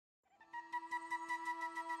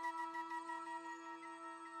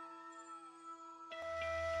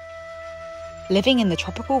Living in the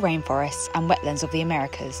tropical rainforests and wetlands of the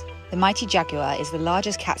Americas, the mighty jaguar is the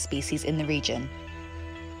largest cat species in the region.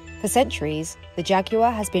 For centuries, the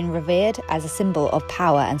jaguar has been revered as a symbol of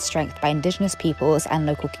power and strength by indigenous peoples and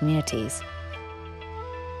local communities.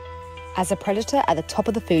 As a predator at the top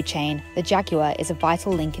of the food chain, the jaguar is a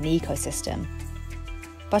vital link in the ecosystem.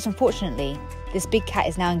 But unfortunately, this big cat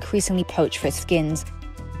is now increasingly poached for its skins,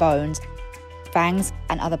 bones, fangs,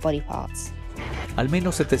 and other body parts. Al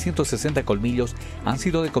menos 760 colmillos han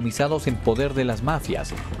sido decomisados en poder de las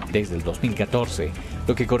mafias desde el 2014,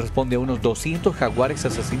 lo que corresponde a unos 200 jaguares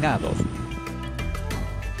asesinados.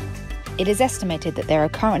 It is estimated that there are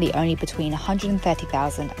currently only between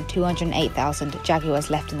 130,000 and 208,000 jaguars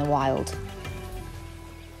left in the wild.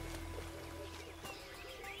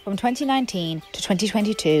 From 2019 to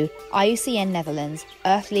 2022, IUCN Netherlands,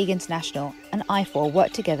 Earth League International and IFAW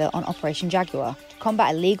worked together on Operation Jaguar to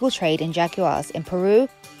combat illegal trade in jaguars in Peru,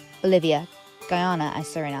 Bolivia, Guyana and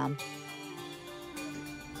Suriname.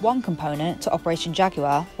 One component to Operation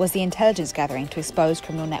Jaguar was the intelligence gathering to expose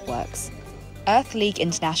criminal networks. Earth League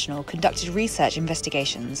International conducted research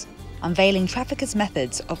investigations, unveiling traffickers'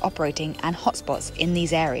 methods of operating and hotspots in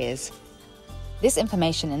these areas. This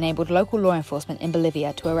information enabled local law enforcement in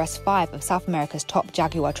Bolivia to arrest 5 of South America's top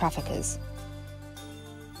jaguar traffickers.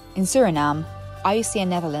 In Suriname, IUCN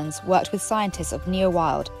Netherlands worked with scientists of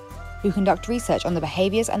NeoWild, who conduct research on the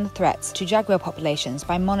behaviours and the threats to jaguar populations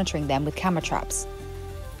by monitoring them with camera traps.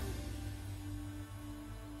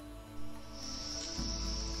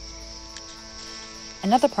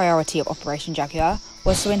 Another priority of Operation Jaguar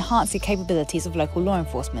was to enhance the capabilities of local law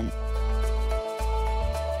enforcement.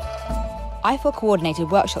 IFAW coordinated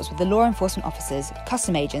workshops with the law enforcement officers,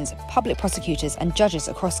 custom agents, public prosecutors and judges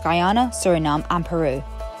across Guyana, Suriname and Peru.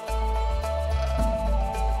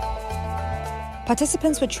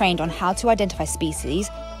 Participants were trained on how to identify species,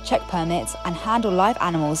 check permits and handle live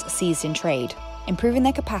animals seized in trade, improving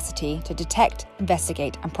their capacity to detect,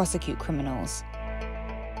 investigate and prosecute criminals.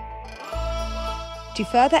 To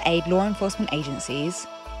further aid law enforcement agencies,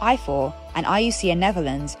 IFAW and IUCN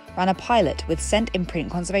Netherlands ran a pilot with scent imprint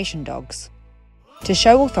conservation dogs to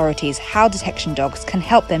show authorities how detection dogs can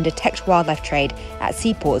help them detect wildlife trade at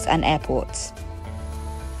seaports and airports.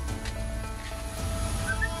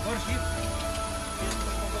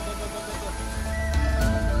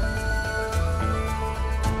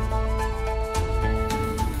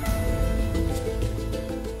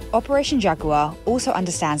 Operation Jaguar also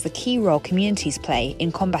understands the key role communities play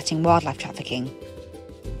in combating wildlife trafficking.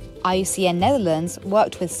 IUCN Netherlands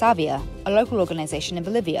worked with Savia, a local organisation in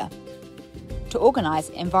Bolivia, to organise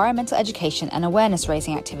environmental education and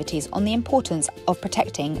awareness-raising activities on the importance of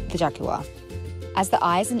protecting the jaguar. As the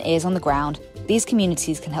eyes and ears on the ground, these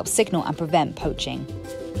communities can help signal and prevent poaching.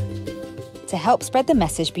 To help spread the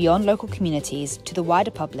message beyond local communities to the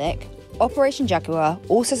wider public, Operation Jaguar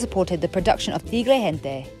also supported the production of Tigre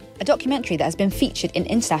Gente, a documentary that has been featured in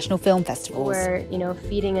international film festivals. We're,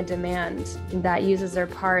 feeding a demand that uses their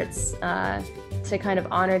parts to kind of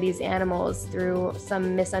honor these animals through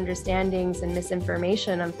some misunderstandings and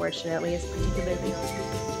misinformation, unfortunately, is particularly.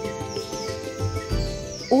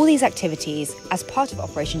 All these activities, as part of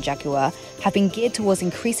Operation Jaguar, have been geared towards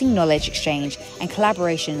increasing knowledge exchange and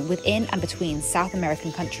collaboration within and between South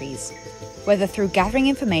American countries, whether through gathering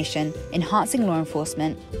information, enhancing law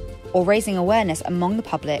enforcement, or raising awareness among the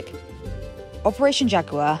public. Operation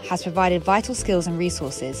Jaguar has provided vital skills and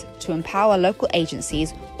resources to empower local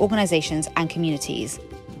agencies, organisations and communities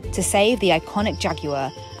to save the iconic jaguar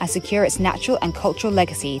and secure its natural and cultural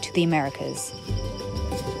legacy to the Americas.